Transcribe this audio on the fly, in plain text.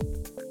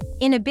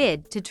In a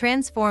bid to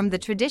transform the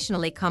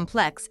traditionally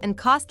complex and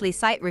costly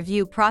site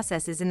review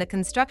processes in the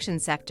construction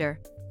sector,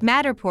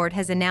 Matterport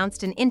has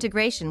announced an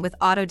integration with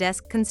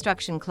Autodesk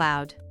Construction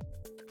Cloud.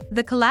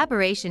 The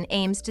collaboration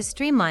aims to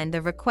streamline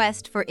the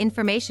request for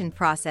information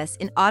process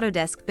in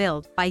Autodesk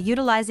Build by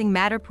utilizing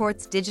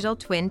Matterport's digital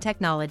twin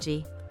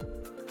technology.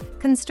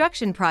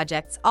 Construction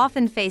projects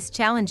often face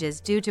challenges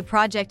due to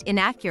project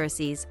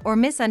inaccuracies or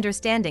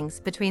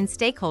misunderstandings between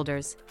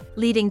stakeholders,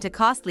 leading to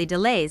costly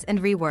delays and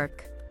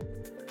rework.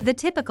 The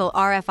typical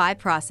RFI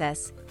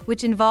process,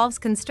 which involves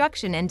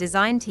construction and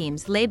design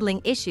teams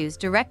labeling issues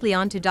directly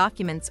onto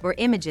documents or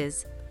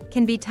images,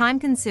 can be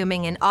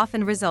time-consuming and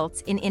often results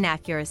in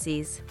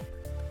inaccuracies.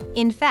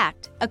 In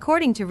fact,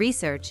 according to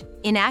research,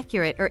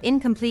 inaccurate or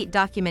incomplete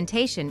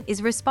documentation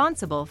is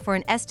responsible for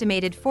an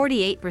estimated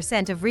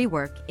 48% of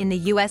rework in the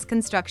U.S.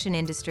 construction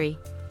industry.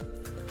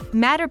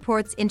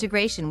 Matterport's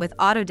integration with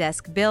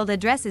Autodesk Build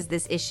addresses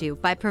this issue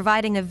by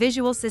providing a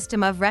visual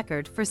system of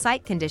record for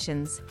site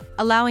conditions,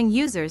 allowing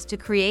users to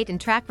create and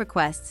track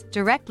requests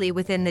directly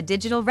within the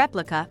digital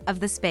replica of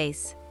the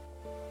space.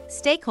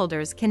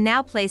 Stakeholders can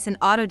now place an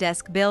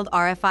Autodesk Build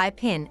RFI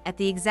pin at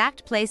the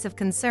exact place of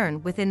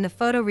concern within the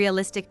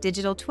photorealistic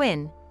digital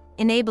twin,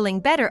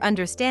 enabling better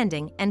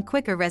understanding and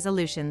quicker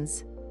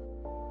resolutions.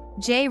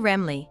 Jay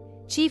Remley,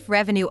 Chief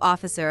Revenue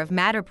Officer of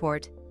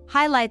Matterport,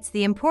 highlights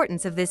the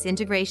importance of this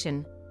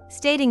integration,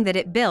 stating that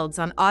it builds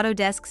on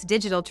Autodesk's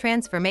digital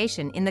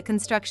transformation in the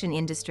construction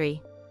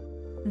industry.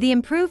 The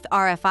improved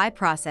RFI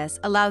process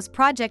allows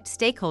project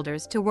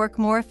stakeholders to work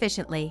more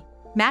efficiently,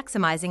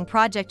 maximizing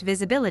project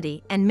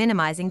visibility and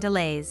minimizing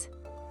delays.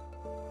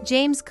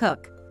 James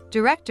Cook,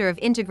 Director of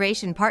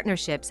Integration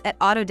Partnerships at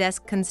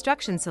Autodesk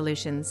Construction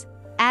Solutions,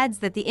 adds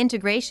that the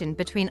integration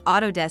between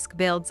Autodesk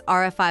Build's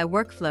RFI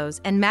workflows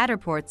and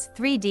Matterport's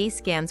 3D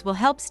scans will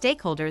help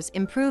stakeholders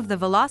improve the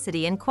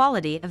velocity and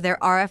quality of their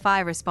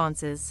RFI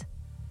responses.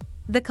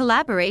 The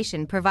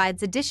collaboration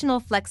provides additional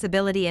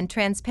flexibility and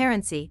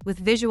transparency with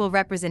visual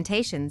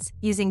representations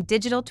using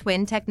digital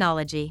twin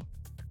technology.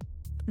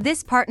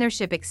 This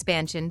partnership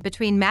expansion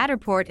between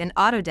Matterport and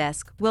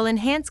Autodesk will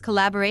enhance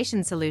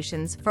collaboration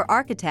solutions for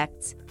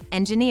architects,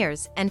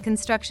 engineers, and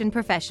construction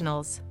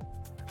professionals.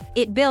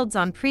 It builds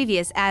on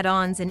previous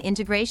add-ons and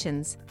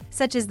integrations,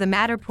 such as the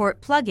Matterport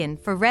plugin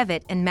for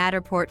Revit and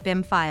Matterport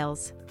BIM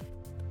files.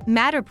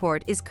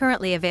 Matterport is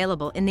currently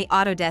available in the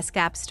Autodesk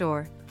App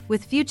Store,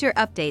 with future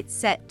updates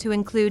set to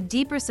include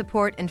deeper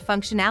support and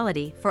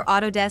functionality for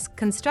Autodesk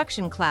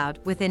Construction Cloud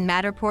within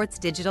Matterport's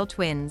digital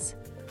twins.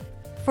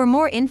 For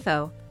more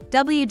info,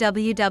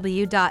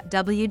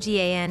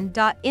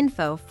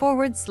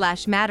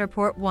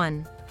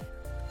 www.wgan.info/Matterport1.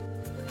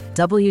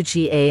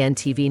 WGAN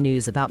TV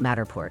News about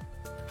Matterport.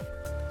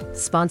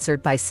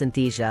 Sponsored by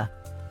Synthesia.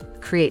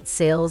 Create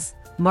sales,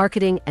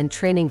 marketing, and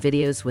training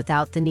videos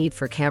without the need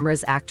for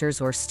cameras, actors,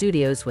 or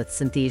studios with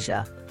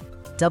Synthesia.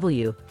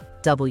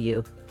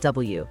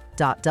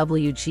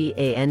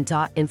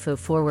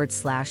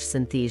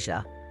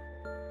 www.wgan.info/Synthesia.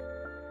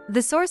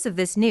 The source of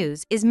this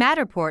news is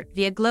Matterport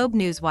via Globe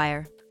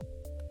Newswire.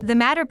 The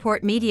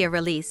Matterport media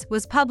release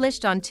was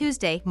published on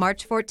Tuesday,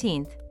 March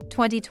 14,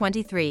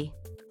 2023.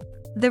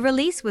 The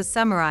release was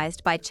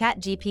summarized by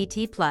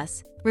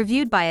ChatGPT+,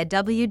 reviewed by a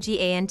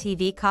WGAN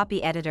TV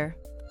copy editor,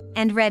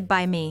 and read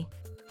by me,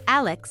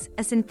 Alex,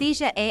 a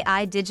Synthesia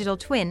AI digital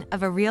twin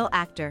of a real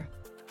actor.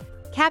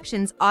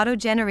 Captions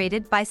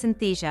auto-generated by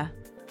Synthesia.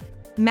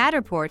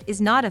 Matterport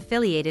is not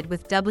affiliated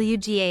with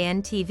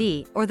WGAN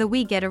TV or the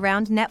We Get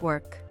Around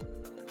network.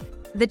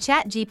 The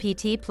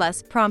ChatGPT+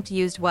 prompt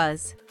used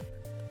was: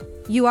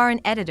 You are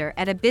an editor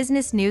at a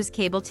business news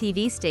cable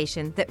TV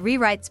station that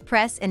rewrites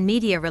press and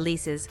media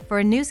releases for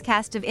a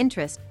newscast of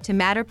interest to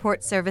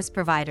Matterport service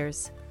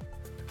providers.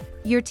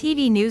 Your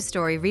TV news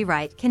story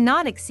rewrite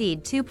cannot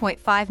exceed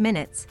 2.5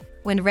 minutes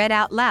when read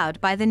out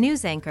loud by the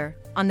news anchor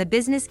on the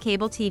business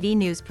cable TV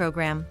news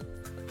program.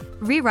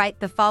 Rewrite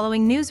the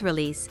following news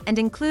release and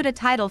include a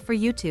title for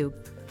YouTube.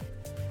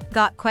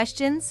 Got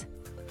questions?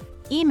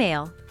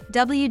 Email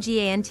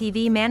WGAN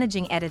TV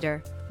Managing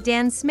Editor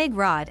Dan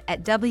Smigrod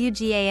at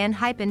wgan-tv.com.